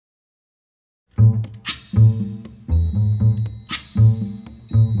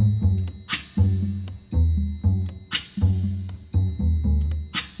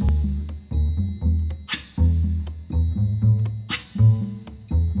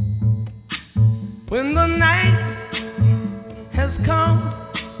When the night has come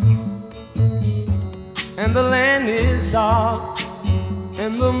and the land is dark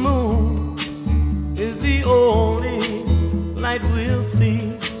and the moon is the only light we'll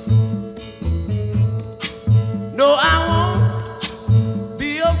see. No, I won't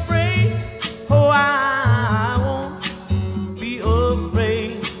be afraid. Oh, I won't be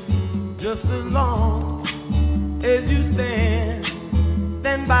afraid. Just as long as you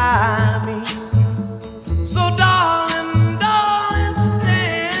stand by me. So darling, darling,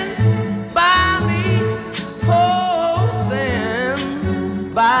 stand by me. Oh,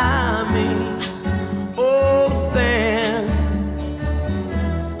 stand by me. Oh, stand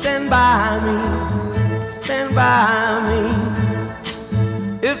by me. Stand by me.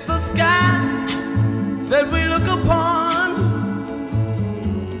 If the sky that we look upon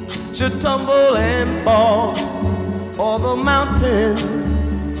should tumble and fall, or the mountain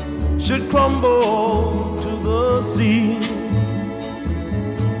should crumble to the sea,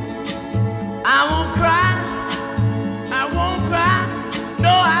 I won't cry, I won't cry,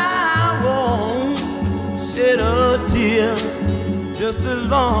 no, I won't shed a tear. Just as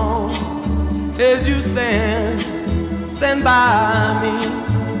long as you stand by me.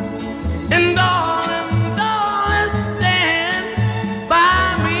 And darling, darling, stand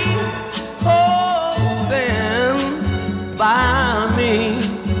by me. Oh, stand by me.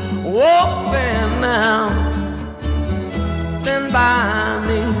 Oh, stand now. Stand by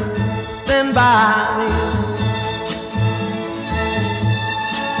me. Stand by me.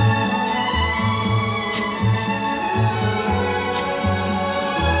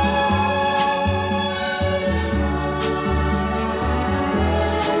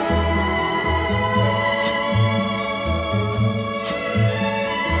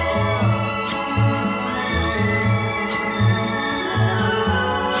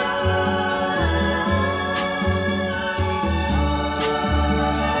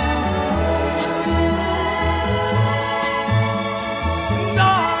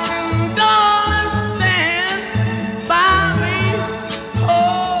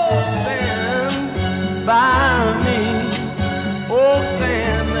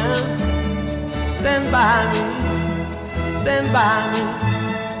 Stand by me, stand by me.